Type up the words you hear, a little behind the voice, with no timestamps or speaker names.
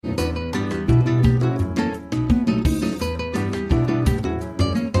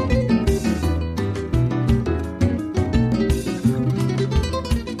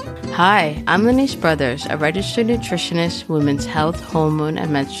Hi, I'm Lenise Brothers, a registered nutritionist, women's health, hormone,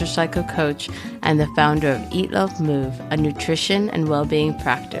 and menstrual cycle coach, and the founder of Eat, Love, Move, a nutrition and well-being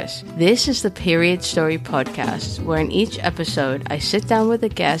practice. This is the Period Story Podcast, where in each episode, I sit down with a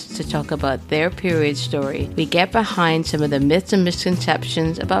guest to talk about their period story. We get behind some of the myths and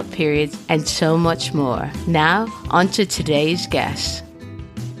misconceptions about periods and so much more. Now, on to today's guest.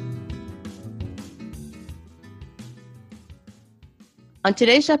 On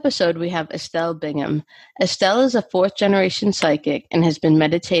today's episode, we have Estelle Bingham. Estelle is a fourth-generation psychic and has been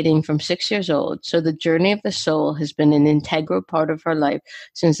meditating from 6 years old, so the journey of the soul has been an integral part of her life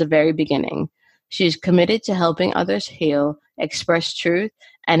since the very beginning. She is committed to helping others heal, express truth,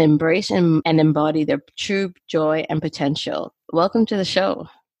 and embrace and embody their true joy and potential. Welcome to the show.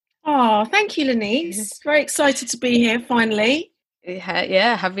 Oh, thank you, Lenise. Very excited to be here finally.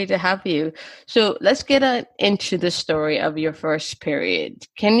 Yeah, happy to have you. So let's get into the story of your first period.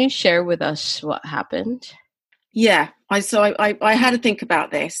 Can you share with us what happened? Yeah, I had to think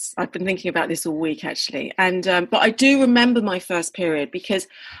about this. I've been thinking about this all week, actually. And but I do remember my first period because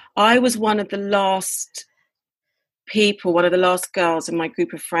I was one of the last girls in my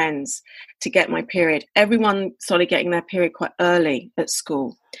group of friends to get my period. Everyone started getting their period quite early at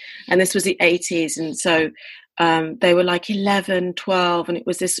school. And this was the 80s. And so they were like 11, 12, and it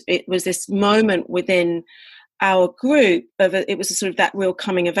was this moment within our group it was sort of that real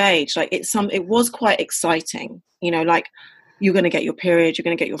coming of age. Like it was quite exciting, like you're going to get your period, you're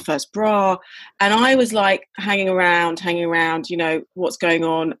going to get your first bra, and I was like hanging around, what's going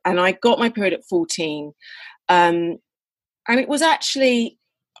on, and I got my period at 14, and it was actually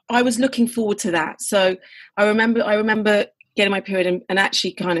I was looking forward to that. So I remember getting my period and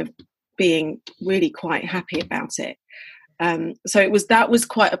actually kind of being really quite happy about it. So that was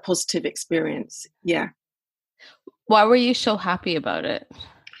quite a positive experience. Yeah. Why were you so happy about it?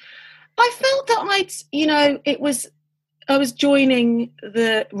 I felt that I was joining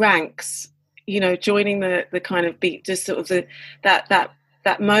the ranks, joining the kind of just sort of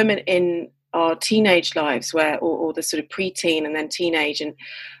that moment in our teenage lives or the sort of preteen and then teenage, and,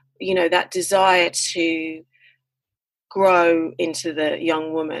 that desire to grow into the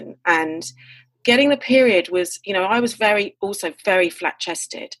young woman. And getting the period was, I was also very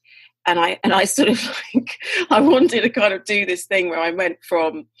flat-chested, and I sort of like I wanted to kind of do this thing where I went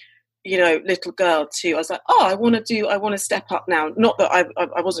from little girl to I was like, I want to step up now. Not that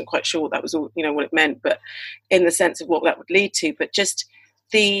I wasn't quite sure what that was all what it meant, but in the sense of what that would lead to, but just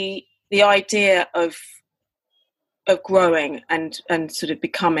the idea of growing and sort of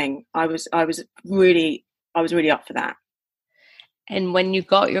becoming. I was really up for that. And when you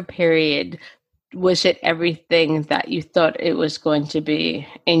got your period, was it everything that you thought it was going to be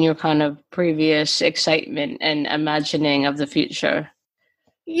in your kind of previous excitement and imagining of the future?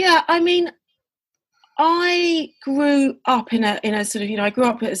 Yeah, I mean, I grew up in a sort of, I grew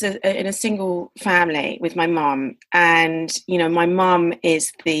up in a single family with my mum, and my mum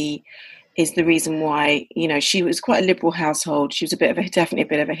is the reason why, she was quite a liberal household. She was definitely a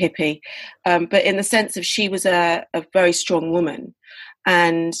bit of a hippie, but in the sense of she was a very strong woman,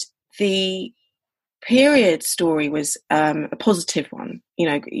 and the period story was a positive one.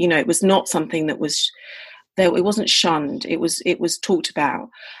 It was not something that was there. It wasn't shunned. It was talked about.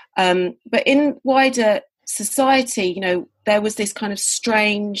 But in wider society, there was this kind of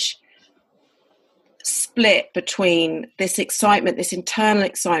strange split between this excitement, this internal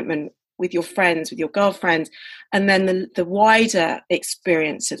excitement with your friends, with your girlfriends, and then the wider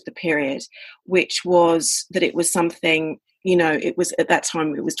experience of the period, which was that it was something, it was at that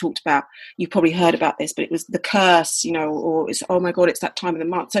time it was talked about, you probably heard about this, but it was the curse, or it's, oh my God, it's that time of the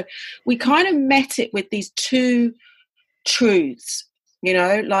month. So we kind of met it with these two truths,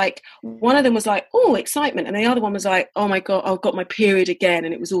 like one of them was like, oh, excitement, and the other one was like, oh my God, I've got my period again.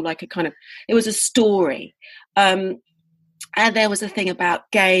 And it was all like it was a story. And there was a thing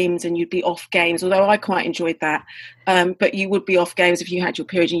about games, and you'd be off games, although I quite enjoyed that. But you would be off games if you had your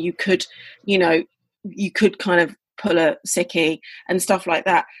period, and you could kind of pull a sickie and stuff like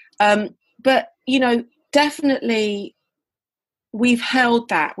that. But, definitely we hold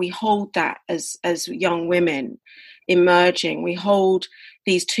that as young women emerging. We hold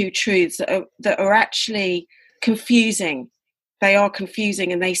these two truths that are actually confusing. They are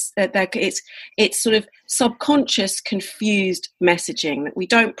confusing, and it's sort of subconscious, confused messaging that we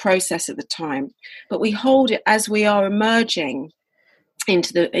don't process at the time, but we hold it as we are emerging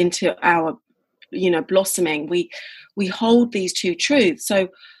into our blossoming. We hold these two truths.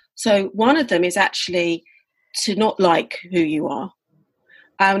 So one of them is actually to not like who you are,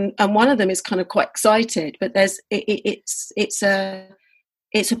 and one of them is kind of quite excited. But it's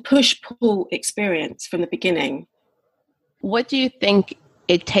it's a push-pull experience from the beginning. What do you think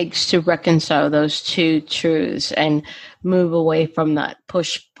it takes to reconcile those two truths and move away from that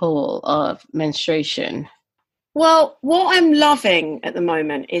push-pull of menstruation? Well, what I'm loving at the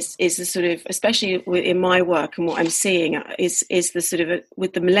moment is the sort of, especially in my work and what I'm seeing is the sort of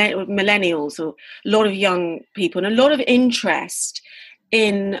with the millennials, or a lot of young people, and a lot of interest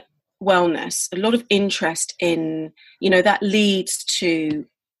in wellness, a lot of interest in, that leads to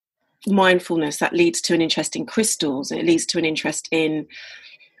mindfulness, that leads to an interest in crystals, and it leads to an interest in,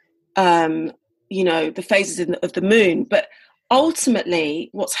 the phases of the moon. But ultimately,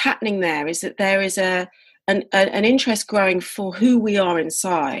 what's happening there is that there is an interest growing for who we are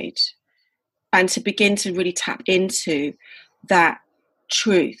inside, and to begin to really tap into that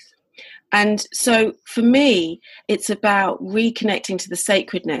truth. And so for me, it's about reconnecting to the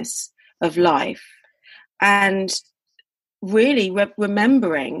sacredness of life, and really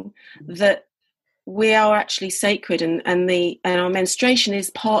remembering that we are actually sacred, and our menstruation is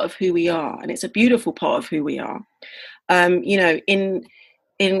part of who we are, and it's a beautiful part of who we are.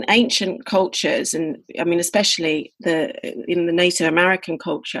 In ancient cultures, and I mean, especially in the Native American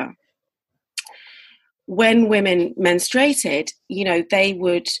culture, when women menstruated, they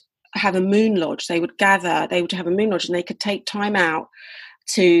would have a moon lodge. They would gather, they would have a moon lodge, and they could take time out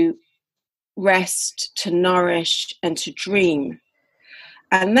to rest, to nourish, and to dream.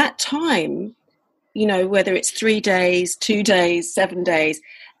 And that time, whether it's 3 days, 2 days, 7 days,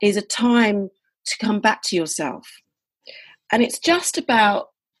 is a time to come back to yourself. And it's just about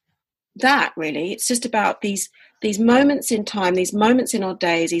that, really. It's just about these moments in time, these moments in our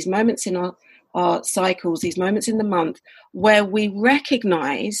days, these moments in our cycles, these moments in the month, where we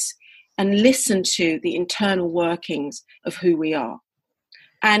recognize and listen to the internal workings of who we are,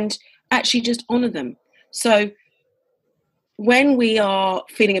 and actually just honor them. So when we are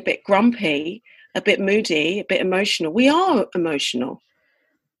feeling a bit grumpy, a bit moody, a bit emotional, we are emotional.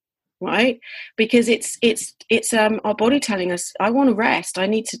 Right? Because it's our body telling us, I want to rest. I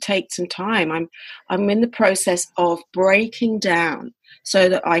need to take some time. I'm in the process of breaking down so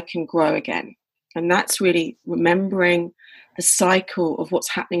that I can grow again. And that's really remembering the cycle of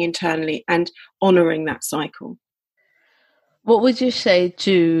what's happening internally and honoring that cycle. What would you say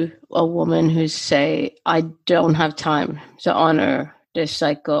to a woman who say, I don't have time to honor this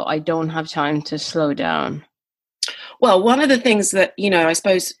cycle. I don't have time to slow down? Well, one of the things that, I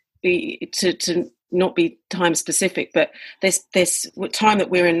suppose, to not be time specific, but this time that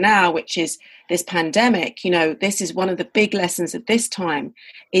we're in now, which is this pandemic, this is one of the big lessons of this time,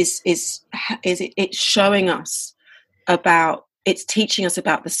 is it's showing us about, it's teaching us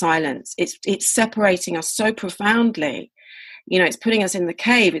about the silence. It's separating us so profoundly. It's putting us in the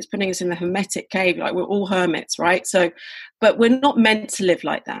cave. It's putting us in the hermetic cave. Like, we're all hermits, right? So, but we're not meant to live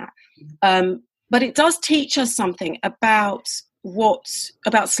like that. But it does teach us something about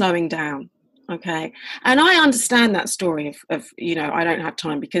slowing down. Okay. And I understand that story of I don't have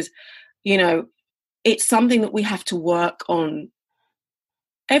time, because, it's something that we have to work on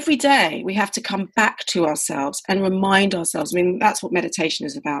every day. We have to come back to ourselves and remind ourselves. I mean, that's what meditation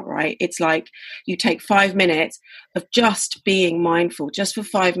is about, right? It's like you take 5 minutes of just being mindful, just for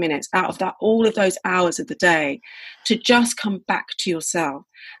 5 minutes out of that, all of those hours of the day, to just come back to yourself.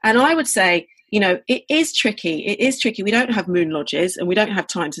 And I would say, it is tricky. It is tricky. We don't have moon lodges, and we don't have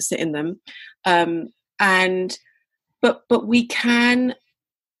time to sit in them. But we can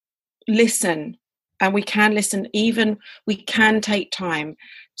listen, and we can listen. Even we can take time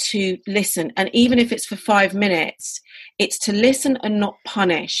to listen, and even if it's for 5 minutes, it's to listen and not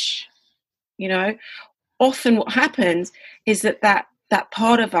punish. Often what happens is that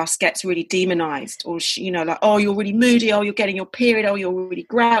part of us gets really demonized, or like, oh, you're really moody, oh, you're getting your period, oh, you're really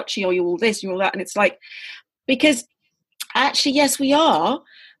grouchy, oh, you're all this, you're all that. And it's like, because actually, yes, we are,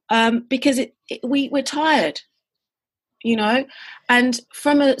 because we're tired, and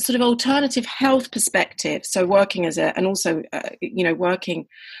from a sort of alternative health perspective, so working and also working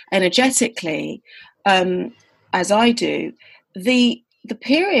energetically, as I do,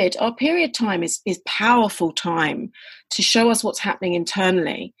 our period time is powerful time to show us what's happening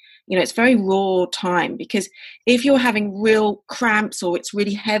internally. It's very raw time, because if you're having real cramps, or it's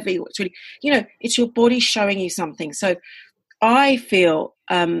really heavy, or it's really, it's your body showing you something. So I feel,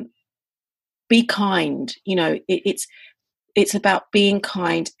 be kind. It's about being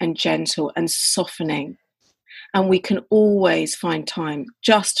kind and gentle and softening. And we can always find time,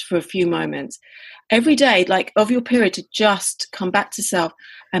 just for a few moments every day, like of your period, to just come back to self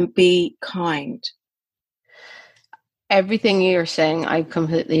and be kind. Everything you're saying, I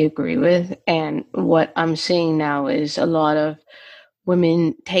completely agree with. And what I'm seeing now is a lot of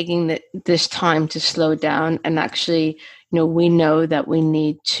women taking this time to slow down and actually, we know that we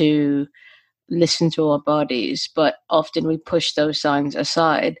need to listen to our bodies, but often we push those signs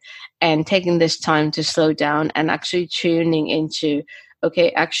aside, and taking this time to slow down and actually tuning into,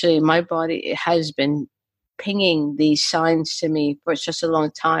 okay, actually my body has been pinging these signs to me for just a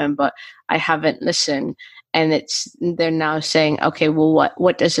long time, but I haven't listened. And they're now saying, okay, well,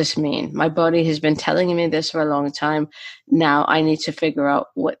 what does this mean? My body has been telling me this for a long time. Now I need to figure out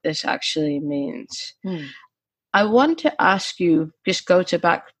what this actually means. I want to ask you, just go to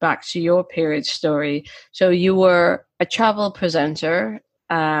back to your period story. So you were a travel presenter.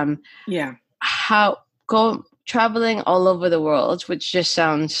 Traveling all over the world, which just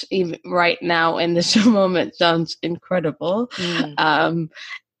sounds, even right now in this moment, sounds incredible.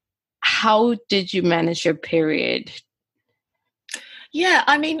 How did you manage your period? Yeah,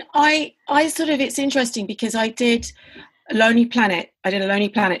 I mean, I sort of, it's interesting because I did a Lonely Planet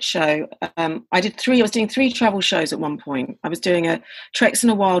show. I was doing 3 travel shows at one point. I was doing a Treks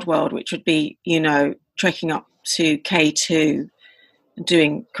in a Wild World, which would be, trekking up to K2 and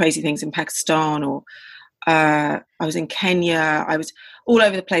doing crazy things in Pakistan, or I was in Kenya. I was all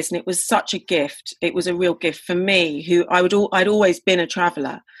over the place, and it was such a gift. It was a real gift for me, who I'd always been a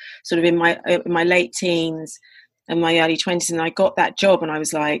traveller, sort of in my late teens and my early 20s, and I got that job, and I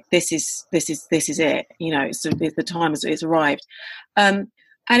was like, this is it. It's the time has arrived, and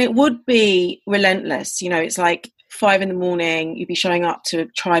it would be relentless. It's like 5 a.m. You'd be showing up to a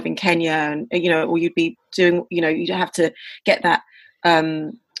tribe in Kenya, and or you'd be doing, you'd have to get that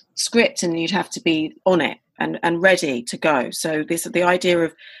script, and you'd have to be on it and ready to go. So the idea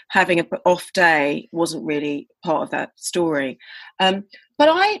of having an off day wasn't really part of that story. But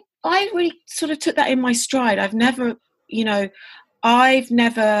I really sort of took that in my stride. I've never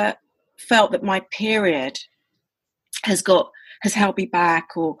felt that my period has held me back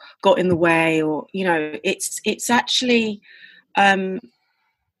or got in the way, or it's actually in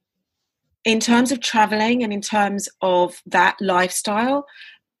terms of traveling and in terms of that lifestyle,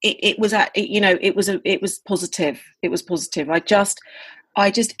 it was positive. It was positive. I just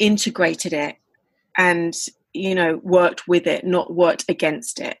integrated it and worked with it, not worked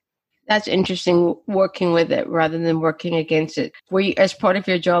against it. That's interesting, working with it rather than working against it. Were you, as part of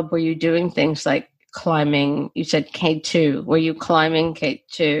your job, were you doing things like climbing? You said K2. Were you climbing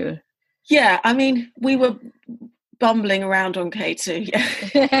K2? Yeah, I mean, we were bumbling around on K2. Yeah.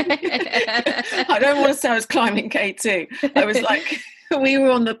 I don't want to say I was climbing K2. I was like, we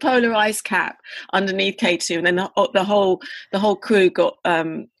were on the polar ice cap underneath K2, and then the whole crew got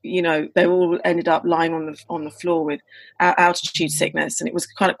they all ended up lying on the floor with altitude sickness, and it was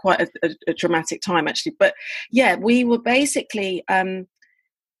quite a dramatic time, actually. But yeah, we were basically I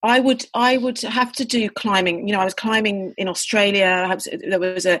would have to do climbing. I was climbing in Australia.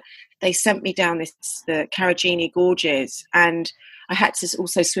 They sent me down the Karijini Gorges, and I had to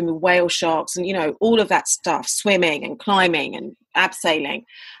also swim with whale sharks and, all of that stuff, swimming and climbing and abseiling.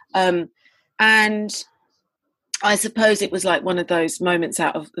 And I suppose it was like one of those moments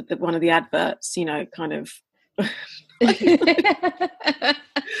out of one of the adverts, kind of.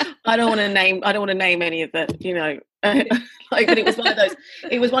 I don't want to name any of the, but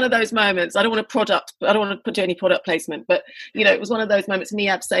it was one of those moments. I don't want to do any product placement, but it was one of those moments, me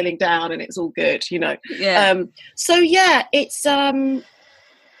abseiling down, and it's all good, Yeah. So yeah, it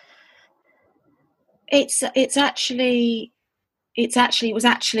was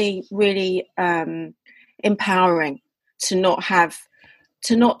actually really empowering to not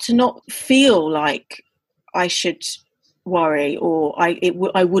feel like I should worry, or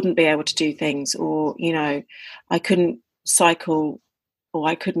I wouldn't be able to do things, or I couldn't cycle, or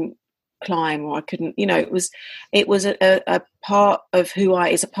I couldn't climb, or I couldn't, it was a part of who I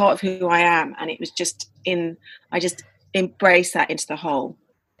am, and it was I just embraced that into the whole.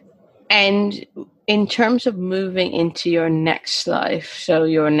 And in terms of moving into your next life, so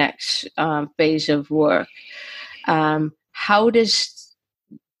your next phase of work, how does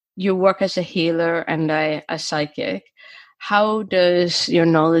your work as a healer and a psychic, how does your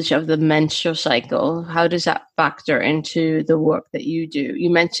knowledge of the menstrual cycle, how does that factor into the work that you do?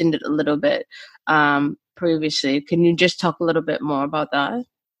 You mentioned it a little bit previously. Can you just talk a little bit more about that?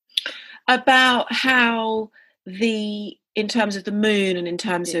 About how in terms of the moon and in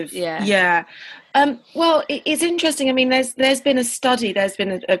terms of well, it's interesting. I mean, there's been a study, there's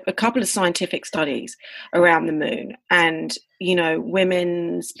been a couple of scientific studies around the moon, and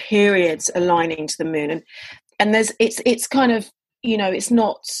women's periods aligning to the moon, and it's kind of it's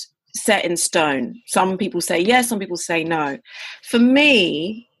not set in stone. Some people say yes, some people say no. For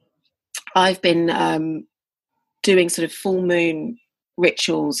me, I've been doing sort of full moon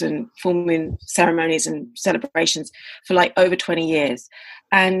rituals and full moon ceremonies and celebrations for like over 20 years.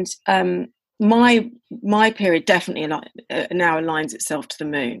 And my period definitely now aligns itself to the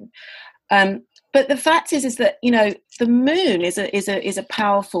moon. But the fact is that, you know, the moon is a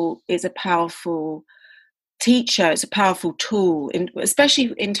powerful teacher. It's a powerful tool,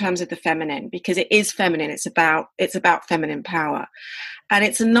 especially in terms of the feminine, because it is feminine. It's about feminine power. And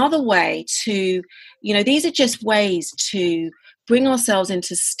it's another way to, you know, these are just ways to bring ourselves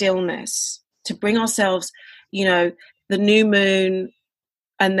into stillness, to bring ourselves, you know, the new moon,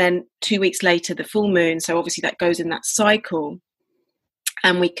 and then 2 weeks later, the full moon. So obviously that goes in that cycle.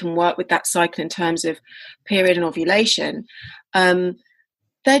 And we can work with that cycle in terms of period and ovulation.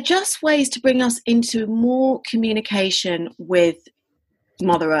 They're just ways to bring us into more communication with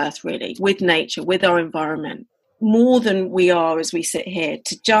Mother Earth, really, with nature, with our environment, more than we are as we sit here,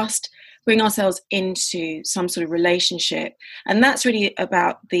 to just bring ourselves into some sort of relationship. And that's really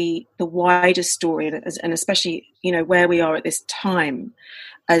about the wider story, and especially, you know, where we are at this time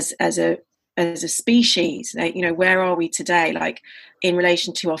as a species. You know, where are we today, like in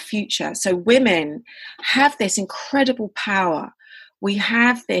relation to our future? So women have this incredible power. We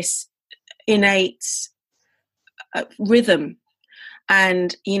have this innate rhythm,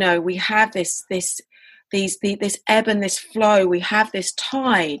 and, you know, we have this ebb and this flow. We have this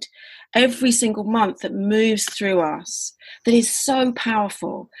tide every single month that moves through us, that is so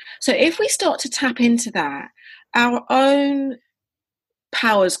powerful. So if we start to tap into that, our own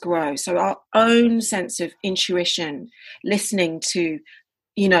powers grow. So our own sense of intuition, listening to,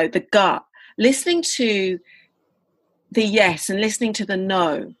 you know, the gut, listening to the yes and listening to the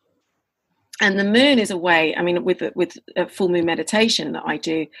no. And the moon is a way, I mean, with a full moon meditation that I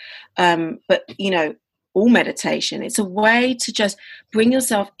do, but, you know, all meditation, it's a way to just bring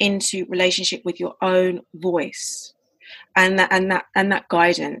yourself into relationship with your own voice and that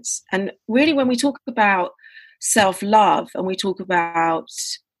guidance. And really, when we talk about self-love, and we talk about,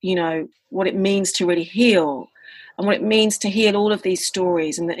 you know, what it means to really heal, and what it means to heal all of these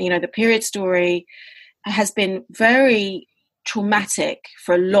stories, and you know, the period story has been very traumatic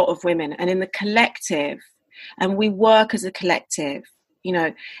for a lot of women, and in the collective, and we work as a collective, you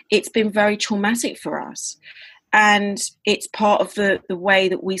know, it's been very traumatic for us. And it's part of the way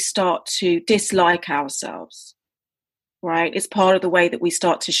that we start to dislike ourselves, right? It's part of the way that we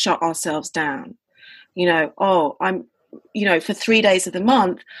start to shut ourselves down. You know, oh, I'm, you know, for 3 days of the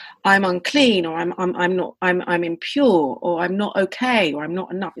month, I'm unclean, or I'm impure, or I'm not okay, or I'm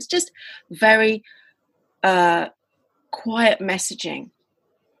not enough. It's just very quiet messaging.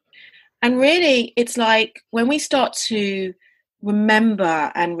 And really, it's like when we start to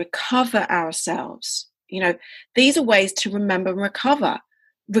remember and recover ourselves, you know, these are ways to remember and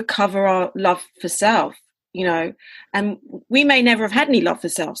recover our love for self, you know, and we may never have had any love for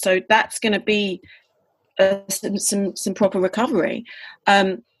self. So that's going to be some proper recovery.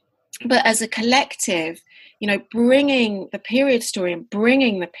 But as a collective, you know, bringing the period story and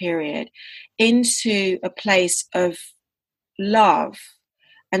bringing the period into a place of love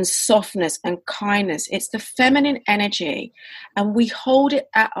and softness and kindness. It's the feminine energy, and we hold it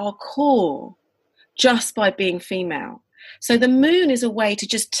at our core just by being female. So the moon is a way to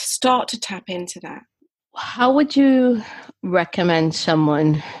just start to tap into that. How would you recommend to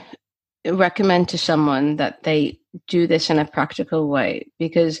someone that they do this in a practical way?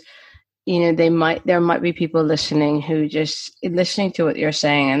 Because, you know, there might be people listening who just listening to what you're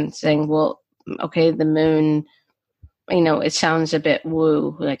saying and saying, well, okay, the moon, you know, it sounds a bit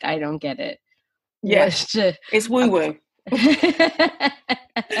woo, like I don't get it. Yes, it's woo woo.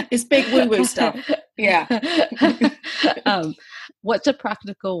 It's big woo woo stuff. Yeah. What's a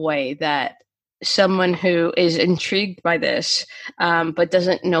practical way that someone who is intrigued by this, but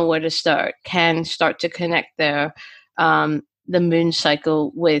doesn't know where to start, can start to connect their the moon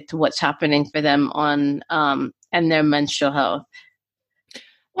cycle with what's happening for them on and their menstrual health?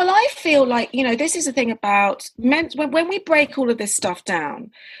 Well, I feel like, you know, this is the thing about men. When we break all of this stuff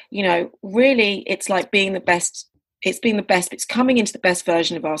down, you know, really it's like being the best. It's being the best. It's coming into the best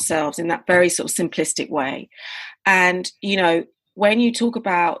version of ourselves in that very sort of simplistic way. And, you know, when you talk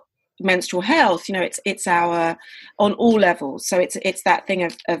about menstrual health, you know, it's our, on all levels. So it's that thing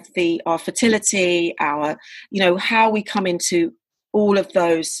of our fertility, our, you know, how we come into all of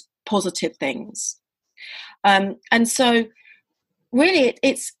those positive things. And so really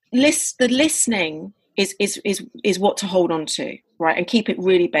it's the listening is what to hold on to, right? And keep it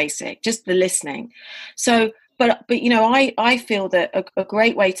really basic, just the listening. So, but you know, I feel that a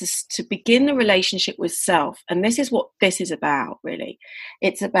great way to begin the relationship with self, and this is what this is about, really.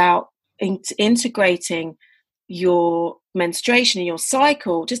 It's about integrating your menstruation and your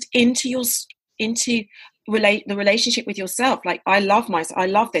cycle just into the relationship with yourself. Like, I love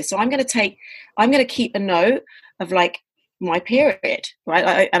this, so I'm going to keep a note of like my period,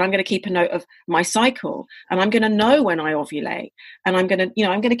 right? And I'm going to keep a note of my cycle, and I'm going to know when I ovulate, and I'm going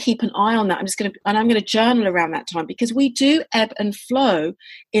to keep an eye on that. I'm going to journal around that time, because we do ebb and flow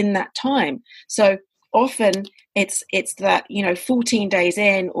in that time. So often it's that, 14 days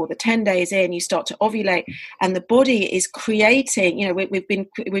in, or the 10 days in, you start to ovulate, and the body is creating,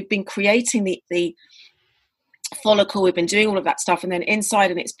 we've been creating the follicle, we've been doing all of that stuff, and then inside,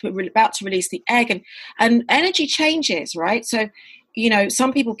 and it's about to release the egg, and energy changes, right? So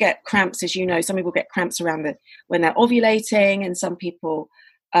some people get cramps, as some people get cramps around when they're ovulating, and some people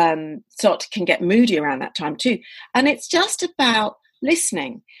can get moody around that time too. And it's just about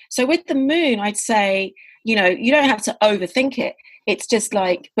listening. So with the moon, I'd say, you don't have to overthink it. It's just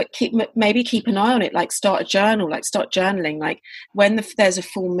like, but keep an eye on it. Like, start a journal, like start journaling. Like, when there's a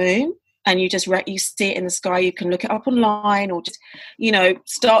full moon, and you see it in the sky, you can look it up online, or just,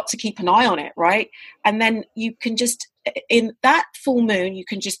 start to keep an eye on it, right? And then you can just, in that full moon, you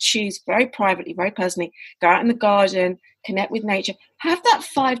can just choose very privately, very personally, go out in the garden, connect with nature, take that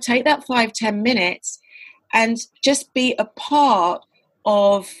 5-10 minutes, and just be a part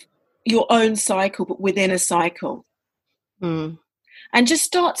of your own cycle, but within a cycle. And just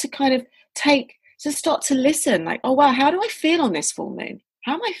start to start to listen, like, oh wow, how do I feel on this full moon?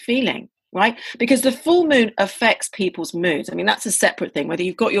 How am I feeling, right? Because the full moon affects people's moods. I mean, that's a separate thing, whether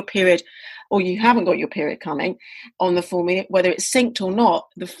you've got your period or you haven't got your period coming on the full moon, whether it's synced or not,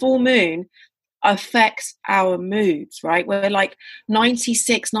 the full moon affects our moods, right? We're like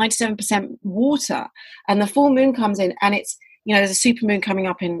 96-97% water, and the full moon comes in, and it's, there's a super moon coming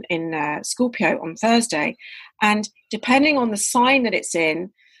up in Scorpio on Thursday, and depending on the sign that it's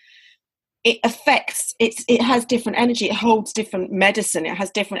in, it it has different energy, it holds different medicine, it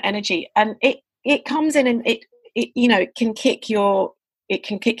has different energy, and it comes in, and it can kick your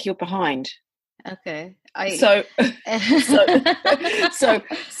behind. Okay. So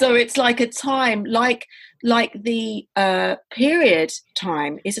it's like a time, like the period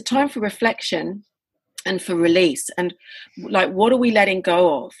time is a time for reflection and for release, and like, what are we letting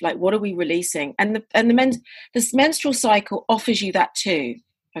go of? Like, what are we releasing? And this menstrual cycle offers you that too.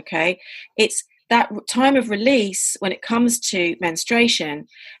 Okay, it's that time of release. When it comes to menstruation,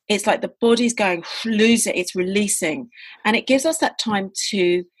 it's like the body's going, lose it, it's releasing, and it gives us that time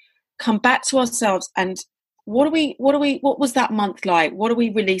to come back to ourselves. And what was that month like? What are we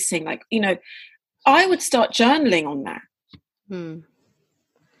releasing? Like, I would start journaling on that.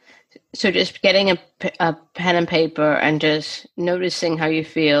 So just getting a pen and paper and just noticing how you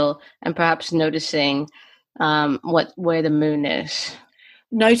feel, and perhaps noticing where the moon is.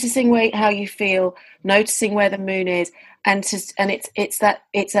 Noticing how you feel, noticing where the moon is, and it's that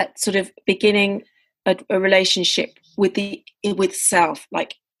sort of beginning a relationship with self,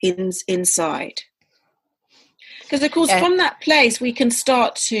 like inside. Because of course, from that place, we can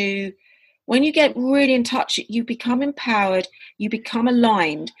start to, when you get really in touch, you become empowered, you become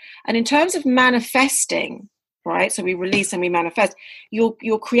aligned, and in terms of manifesting, right? So we release and we manifest.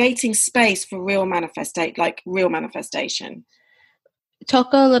 You're creating space for real manifestation. Talk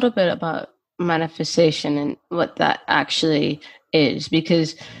a little bit about manifestation and what that actually is,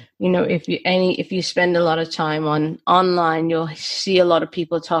 because if you spend a lot of time online, you'll see a lot of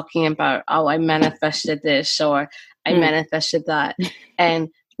people talking about, oh, I manifested this, or I manifested that, and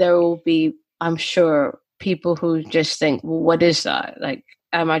there will be, I'm sure, people who just think, well, what is that? Like,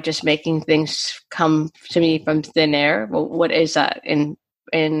 am I just making things come to me from thin air? Well, what is that in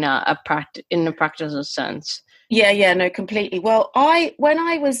a practical sense? Yeah, no, completely. Well, when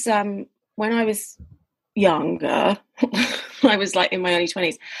I was younger, I was like in my early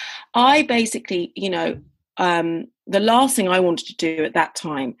 20s, I basically, the last thing I wanted to do at that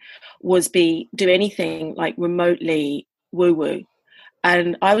time was do anything like remotely woo-woo.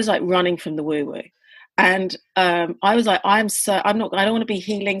 And I was like running from the woo-woo. And I was like, I don't want to be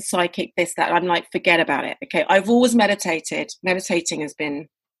healing, psychic, this, that. I'm like, forget about it. Okay. I've always meditated. Meditating has been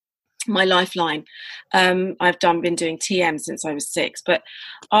my lifeline. I've been doing TM since I was 6, but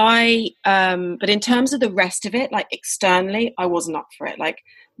but in terms of the rest of it, like externally, I wasn't up for it. Like,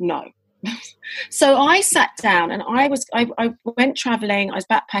 no. So I sat down and I went traveling. I was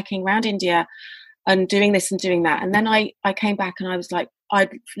backpacking around India and doing this and doing that. And then I came back and I was like, I'd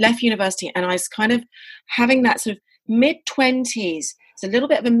left university and I was kind of having that sort of mid-20s. It's a little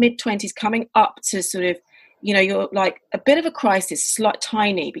bit of a mid-20s coming up to sort of, you're like a bit of a crisis,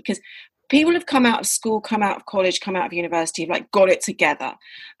 tiny, because people have come out of school, come out of college, come out of university, like got it together.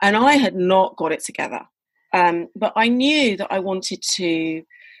 And I had not got it together. But I knew that I wanted to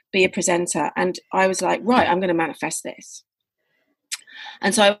be a presenter, and I was like, right, I'm going to manifest this.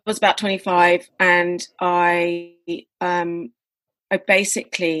 And so I was about 25, and I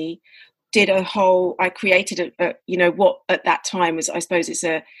basically did I created what at that time was, I suppose is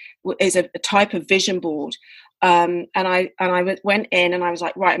a type of vision board. And I went in and I was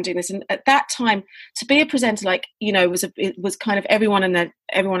like, right, I'm doing this. And at that time, to be a presenter, it was kind of everyone and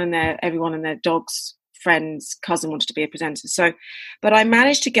their dog's friend's cousin wanted to be a presenter. So, but I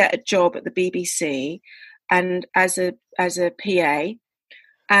managed to get a job at the BBC and as a PA,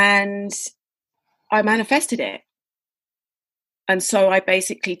 and I manifested it. And so I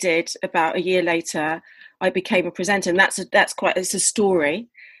basically did, about a year later, I became a presenter, and it's a story.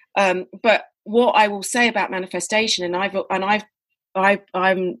 But what I will say about manifestation, and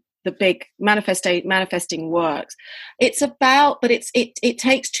I'm the big manifesting works. It's about, but it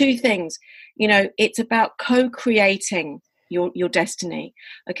takes two things. It's about co-creating your destiny.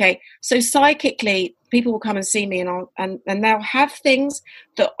 Okay, so psychically, people will come and see me, and they'll have things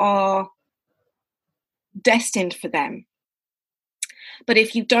that are destined for them. But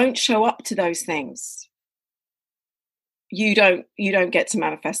if you don't show up to those things, you don't get to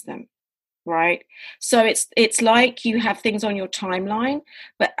manifest them, right? So it's like you have things on your timeline,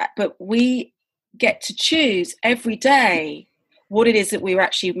 but we get to choose every day what it is that we're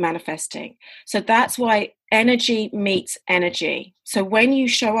actually manifesting. So that's why energy meets energy. So when you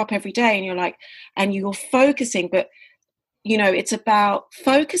show up every day and you're focusing, but it's about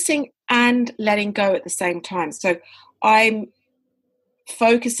focusing and letting go at the same time. So I'm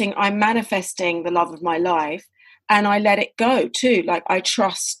manifesting the love of my life, and I let it go too. Like I'm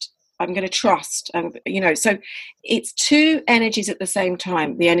going to trust, and so it's two energies at the same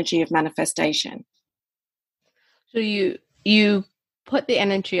time, the energy of manifestation. So you put the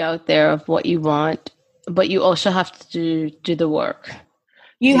energy out there of what you want, but you also have to do the work.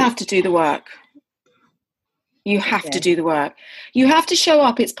 You have to do the work. You have to do the work. You have to show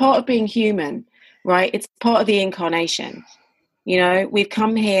up. It's part of being human, right? It's part of the incarnation. We've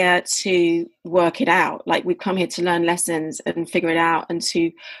come here to work it out. Like, we've come here to learn lessons and figure it out and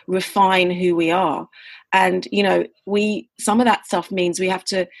to refine who we are. And, some of that stuff means we have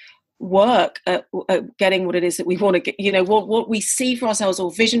to work at getting what it is that we want to get, what we see for ourselves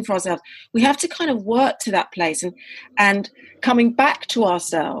or vision for ourselves. We have to kind of work to that place, and coming back to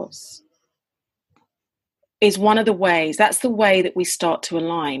ourselves is one of the ways. That's the way that we start to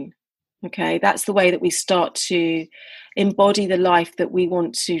align. Okay, that's the way that we start to embody the life that we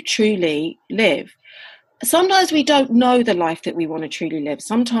want to truly live. Sometimes we don't know the life that we want to truly live.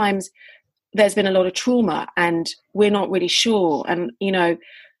 Sometimes there's been a lot of trauma and we're not really sure. And,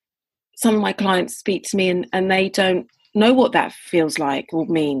 some of my clients speak to me and they don't know what that feels like or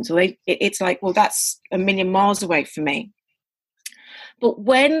means. Or it's like, well, that's a million miles away from me. But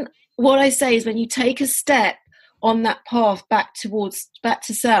what I say is, when you take a step on that path back to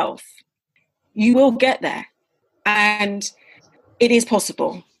self, you will get there, and it is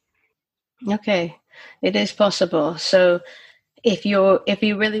possible. Okay, it is possible. So if you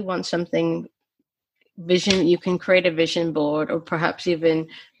really want something, vision, you can create a vision board, or perhaps even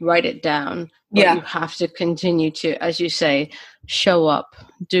write it down. But you have to continue to, as you say, show up,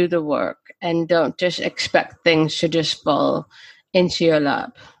 do the work, and don't just expect things to just fall into your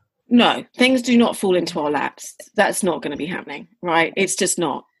lap. No, things do not fall into our laps. That's not going to be happening, right? It's just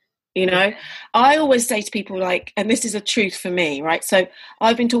not. I always say to people, and this is a truth for me, right? So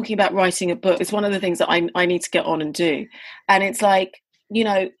I've been talking about writing a book. It's one of the things that I need to get on and do. And it's like,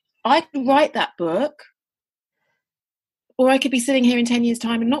 I could write that book, or I could be sitting here in 10 years'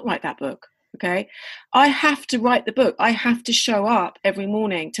 time and not write that book. Okay. I have to write the book. I have to show up every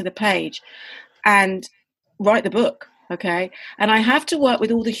morning to the page and write the book. Okay. And I have to work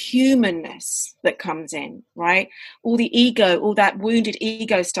with all the humanness that comes in, right? All the ego, all that wounded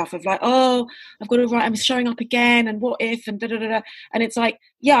ego stuff of like, oh, I've got to write, I'm showing up again, and what if, and da da da da. And it's like,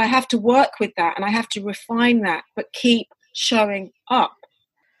 yeah, I have to work with that, and I have to refine that, but keep showing up,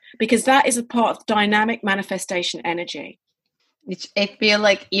 because that is a part of dynamic manifestation energy. I feel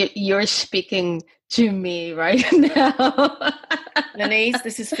like you're speaking to me right now. Denise,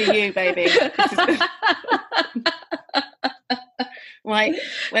 this is for you, baby. Right,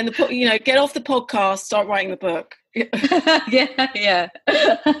 when get off the podcast, start writing the book. yeah.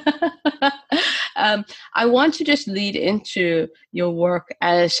 I want to just lead into your work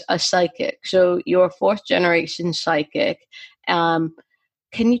as a psychic. So you're a fourth generation psychic. Can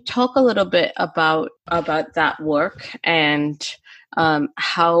you talk a little bit about that work and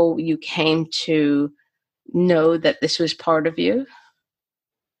how you came to know that this was part of you?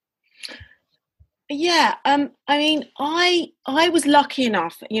 Yeah, I mean, I was lucky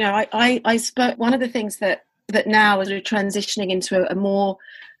enough. You know, I spoke. One of the things that now is sort of transitioning into a more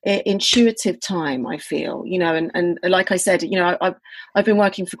intuitive time. I feel, you know, and like I said, you know, I've been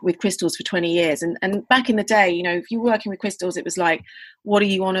working with crystals for 20 years, and back in the day, you know, if you were working with crystals, it was like, what are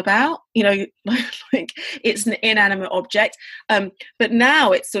you on about? You know, like it's an inanimate object. But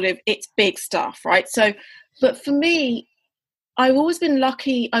now it's sort of it's big stuff, right? So, but for me, I've always been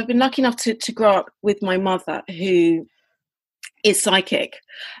lucky. I've been lucky enough to grow up with my mother, who is psychic,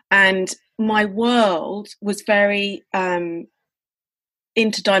 and my world was very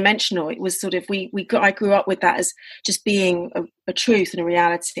interdimensional. It was sort of I grew up with that as just being a truth and a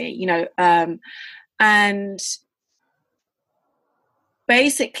reality, you know, and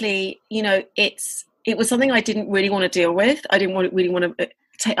basically, you know, it was something I didn't really want to deal with. I didn't really want to.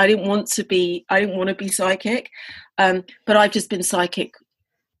 I didn't want to be psychic, but I've just been psychic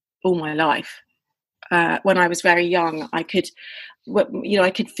all my life. When I was very young, I could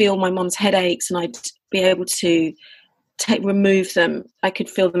feel my mom's headaches, and I'd be able to remove them. I could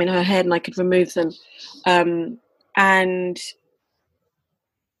feel them in her head, and I could remove them. And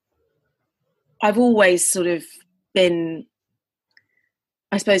I've always sort of been,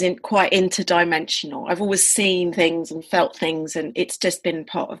 I suppose, quite interdimensional. I've always seen things and felt things, and it's just been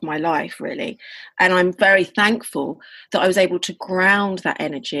part of my life, really. And I'm very thankful that I was able to ground that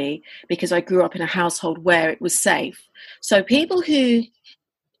energy, because I grew up in a household where it was safe. So people who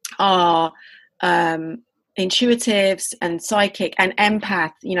are intuitives and psychic and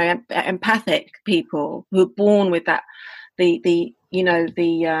empath, you know, empathic people who are born with that, the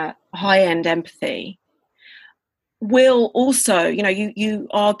high-end empathy, will also, you know, you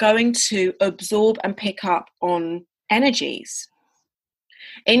are going to absorb and pick up on energies.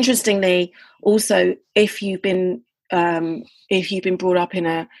 Interestingly, also, if you've been brought up in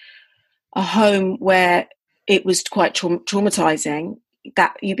a home where it was quite traumatizing,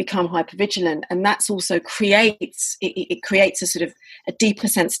 that you become hypervigilant, and that's also creates a sort of a deeper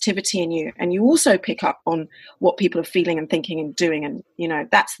sensitivity in you, and you also pick up on what people are feeling and thinking and doing, and you know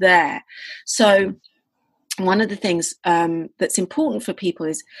that's there. So one of the things that's important for people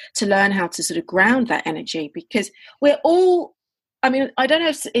is to learn how to sort of ground that energy, because we're all, I mean, I don't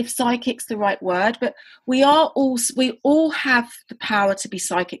know if psychic's the right word, but we all have the power to be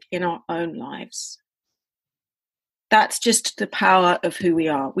psychic in our own lives. That's just the power of who we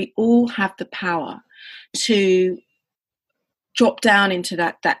are. We all have the power to drop down into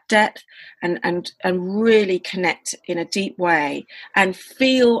that depth and really connect in a deep way, and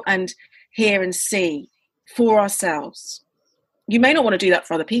feel and hear and see for ourselves. You may not want to do that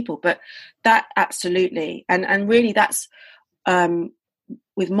for other people, but that absolutely, and really that's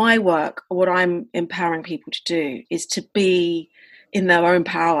with my work, what I'm empowering people to do is to be in their own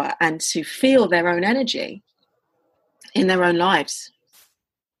power and to feel their own energy in their own lives,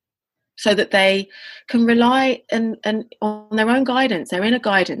 so that they can rely and on their own guidance, their inner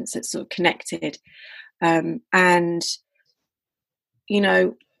guidance that's sort of connected. And you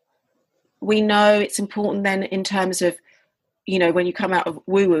know, we know it's important then in terms of, you know, when you come out of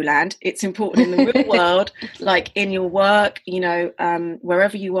woo-woo land, it's important in the real world, like in your work, you know,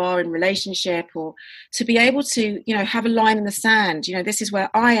 wherever you are in relationship, or to be able to, you know, have a line in the sand. You know, this is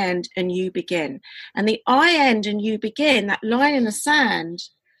where I end and you begin. And the I end and you begin, that line in the sand,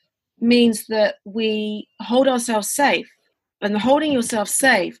 means that we hold ourselves safe. And the holding yourself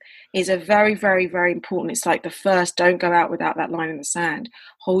safe is a very, very, very important. It's like the first, don't go out without that line in the sand.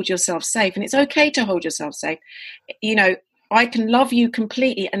 Hold yourself safe. And it's okay to hold yourself safe. You know, I can love you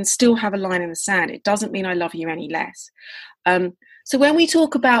completely and still have a line in the sand. It doesn't mean I love you any less. So when we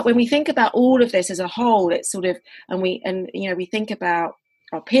think about all of this as a whole, it's sort of, we think about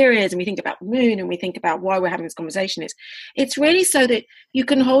our periods, and we think about the moon, and we think about why we're having this conversation. It's really so that you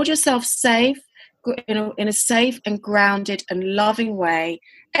can hold yourself safe in a safe and grounded and loving way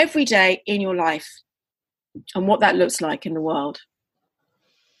every day in your life, and what that looks like in the world.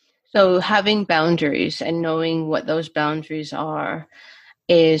 So having boundaries and knowing what those boundaries are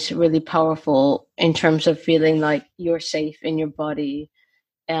is really powerful in terms of feeling like you're safe in your body,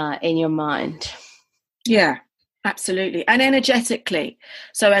 in your mind. Yeah, absolutely. And energetically,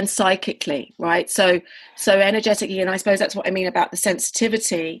 and psychically, right? So energetically, and I suppose that's what I mean about the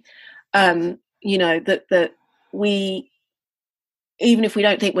sensitivity, you know, that we, even if we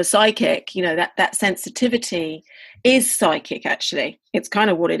don't think we're psychic, you know, that sensitivity is psychic, actually. It's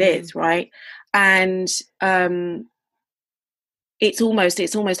kind of what it is, right? And it's almost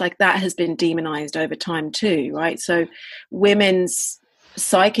like that has been demonized over time too, right? So women's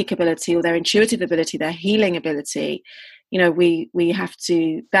psychic ability, or their intuitive ability, their healing ability, you know, we have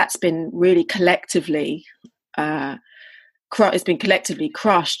to, that's been really collectively, it's been collectively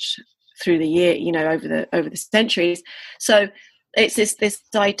crushed through the year, you know, over the centuries. So it's this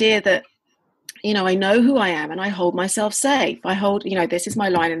idea that, you know, I know who I am and I hold myself safe. I hold, you know, this is my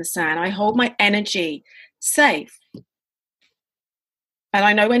line in the sand. I hold my energy safe. And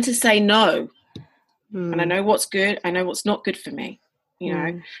I know when to say no. And I know what's good. I know what's not good for me. You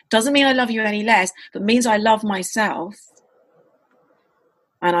know, doesn't mean I love you any less, but means I love myself.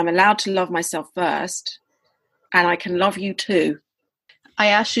 And I'm allowed to love myself first. And I can love you too. I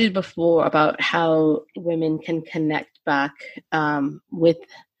asked you before about how women can connect back with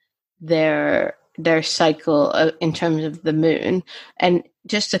their cycle in terms of the moon. And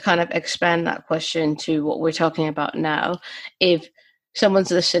just to kind of expand that question to what we're talking about now, if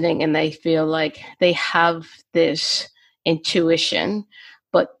someone's listening and they feel like they have this intuition,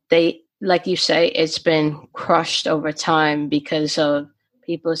 but they, like you say, it's been crushed over time because of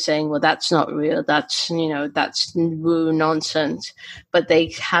people saying, well, that's not real, that's, you know, that's woo nonsense, but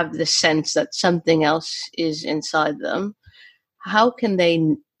they have the sense that something else is inside them. How can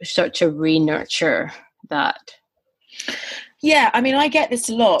they start to re-nurture that? Yeah, I mean, I get this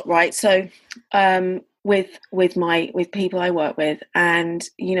a lot, right? So with people I work with, and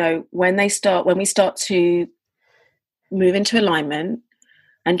you know, when we start to move into alignment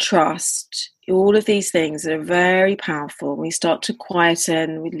and trust, all of these things that are very powerful, we start to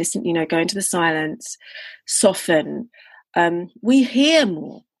quieten, we listen, you know, go into the silence, soften, we hear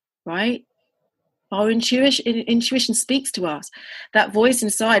more, right? Our intuition speaks to us. That voice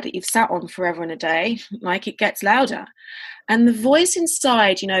inside that you've sat on forever and a day, like, it gets louder. And the voice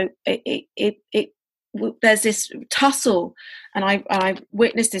inside, you know, there's this tussle, and I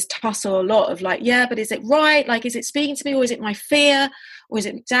witnessed this tussle a lot of, like, yeah, but is it right? Like, is it speaking to me, or is it my fear, or is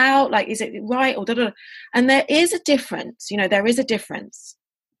it doubt? Like, is it right, or da da? And there is a difference, you know, there is a difference,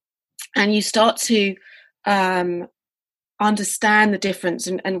 and you start to understand the difference,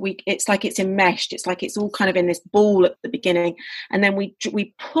 and it's like it's enmeshed. It's like it's all kind of in this ball at the beginning, and then we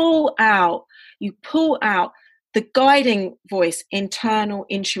pull out. You pull out the guiding voice, internal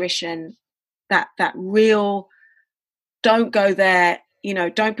intuition, that real, don't go there, you know,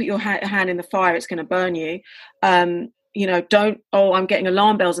 don't put your hand in the fire, it's going to burn you. You know, don't, oh, I'm getting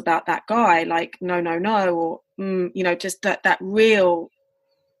alarm bells about that guy, like, no, or, you know, just that real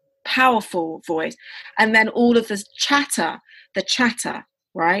powerful voice. And then all of the chatter,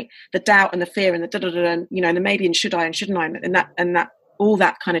 right? The doubt and the fear and the da-da-da, and, you know, the maybe and should I and shouldn't I, and that all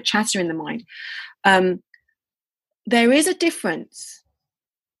that kind of chatter in the mind. There is a difference.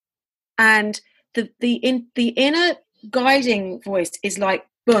 And the inner guiding voice is like,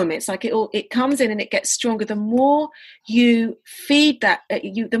 boom, it's like it comes in and it gets stronger. The more you feed that,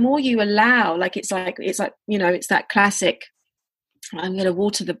 the more you allow, like, it's like, you know, it's that classic, I'm going to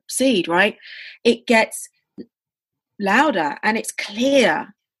water the seed, right? It gets louder and it's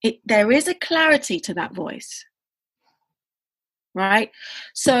clear. There is a clarity to that voice, right?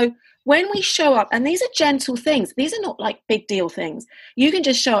 So when we show up, and these are gentle things, these are not like big deal things. You can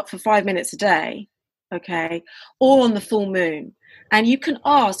just show up for 5 minutes a day, okay, or on the full moon, and you can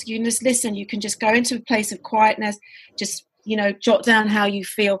ask, you can just listen, you can just go into a place of quietness, just, you know, jot down how you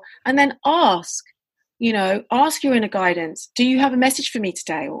feel, and then ask, you know, ask your inner guidance, do you have a message for me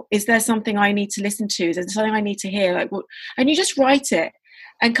today? Or is there something I need to listen to? Is there something I need to hear? Like, what? And you just write it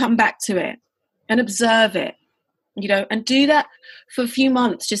and come back to it and observe it, you know, and do that for a few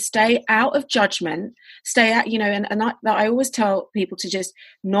months. Just stay out of judgment, stay out, you know, and I always tell people to just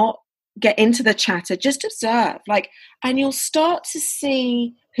not get into the chatter, just observe, like, and you'll start to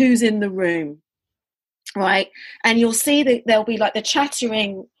see who's in the room, right? And you'll see that there'll be like the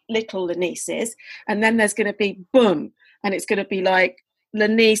chattering little Lanices, and then there's going to be boom, and it's going to be like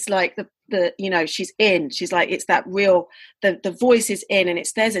Lanice, like the you know, she's like, it's that real, the voice is in, and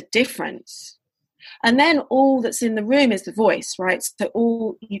there's a difference. And then all that's in the room is the voice, right? So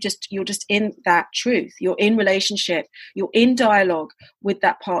all you're just in that truth, you're in relationship, you're in dialogue with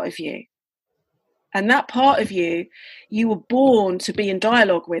that part of you. And that part of you were born to be in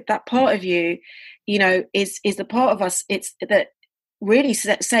dialogue with. That part of you, you know, is the part of us, it's that really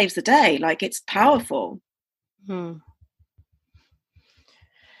saves the day. Like, it's powerful. Wow,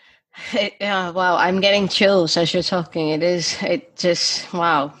 I'm getting chills as you're talking. It just,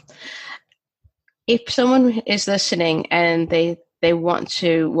 wow. If someone is listening and they want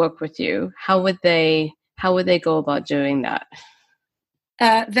to work with you, how would they go about doing that?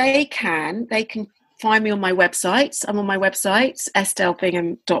 They can find me on my website. I'm on my website,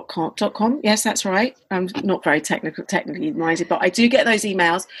 estellebingham.com. Yes, that's right. I'm not very technically minded, but I do get those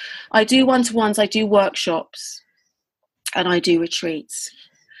emails. I do one-to-ones, I do workshops. and I do retreats.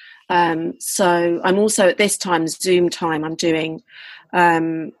 So I'm also at this time, Zoom time, I'm doing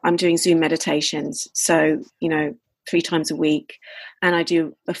Zoom meditations. So, 3 times a week, and I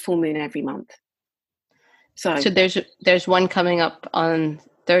do a full moon every month. So there's one coming up on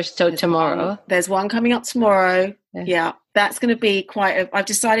Thursday, so tomorrow. There's one coming up tomorrow. Yeah, that's going to be I've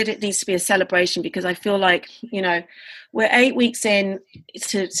decided it needs to be a celebration, because I feel like, we're 8 weeks in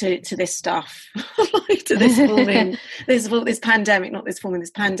to this stuff, to this full moon, this pandemic, not this full moon,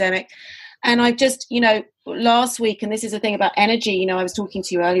 this pandemic. And I just, last week, and this is the thing about energy, I was talking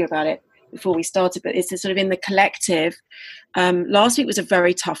to you earlier about it before we started, but it's sort of in the collective. Last week was a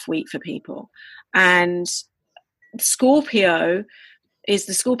very tough week for people. And Scorpio is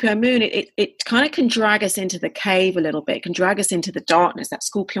the Scorpio moon. It kind of can drag us into the cave a little bit. It can drag us into the darkness, that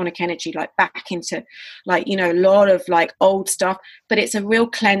scorpionic energy, like back into a lot of old stuff, but it's a real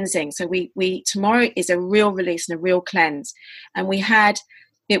cleansing. So we tomorrow is a real release and a real cleanse. And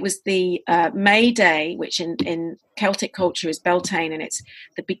it was the May Day, which in Celtic culture is Beltane, and it's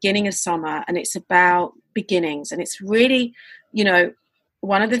the beginning of summer, and it's about beginnings. And it's really,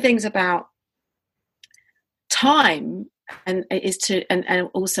 one of the things about time and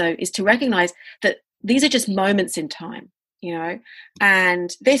also is to recognize that these are just moments in time,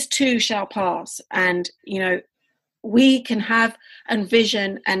 and this too shall pass. And, we can have and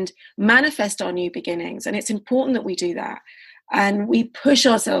vision and manifest our new beginnings. And it's important that we do that. And we push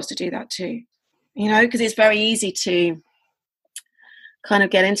ourselves to do that too, because it's very easy to kind of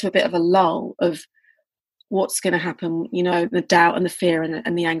get into a bit of a lull of what's going to happen, the doubt and the fear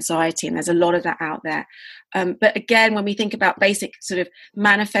and the anxiety. And there's a lot of that out there. But again, when we think about basic sort of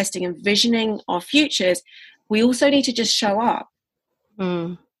manifesting and visioning our futures, we also need to just show up.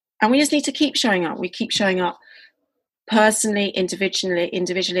 And we just need to keep showing up. We keep showing up personally,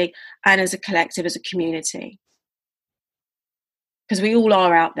 individually, and as a collective, as a community. Because we all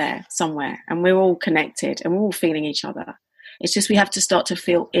are out there somewhere, and we're all connected, and we're all feeling each other. It's just we have to start to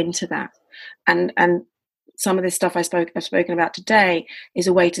feel into that. And some of this stuff I've spoken about today is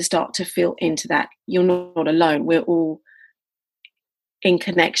a way to start to feel into that. You're not alone. We're all in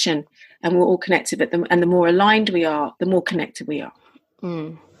connection, and we're all connected. And the more aligned we are, the more connected we are.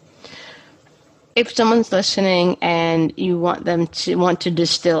 If someone's listening and you want them to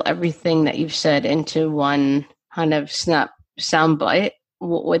distill everything that you've said into one kind of soundbite,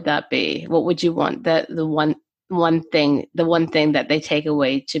 what would that be? What would you want the one thing that they take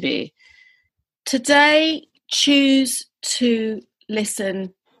away to be? Today, choose to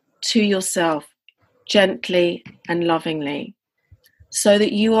listen to yourself gently and lovingly, so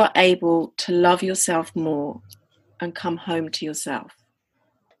that you are able to love yourself more and come home to yourself.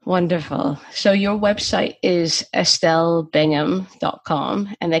 Wonderful. So your website is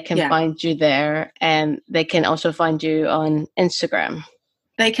estellebingham.com, and they can find you there, and they can also find you on Instagram.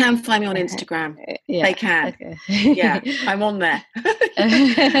 They can find me on Instagram. Yeah. They can. Okay. Yeah, I'm on there.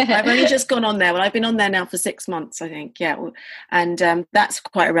 I've only just gone on there. Well, I've been on there now for 6 months, I think. Yeah. And that's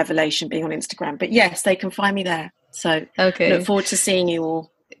quite a revelation, being on Instagram. But yes, they can find me there. So look forward to seeing you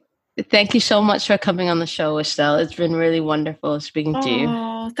all. Thank you so much for coming on the show, Estelle. It's been really wonderful speaking to you.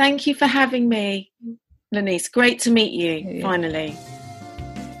 Oh, thank you for having me, Lanice. Great to meet you, finally.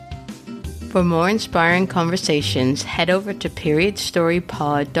 For more inspiring conversations, head over to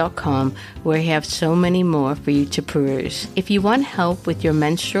periodstorypod.com, where we have so many more for you to peruse. If you want help with your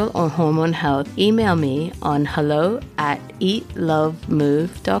menstrual or hormone health, email me on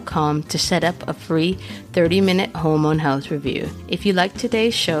hello@eatlovemove.com to set up a free 30-minute hormone health review. If you like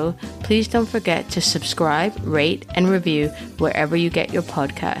today's show, please don't forget to subscribe, rate, and review wherever you get your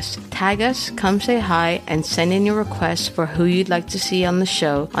podcasts. Tag us, come say hi, and send in your requests for who you'd like to see on the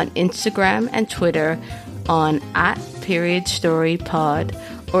show on Instagram and Twitter on @periodstorypod,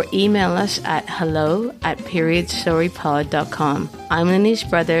 or email us at hello@periodstorypod.com. I'm Lanice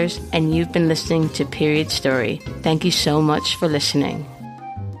Brothers, and you've been listening to Period Story. Thank you so much for listening.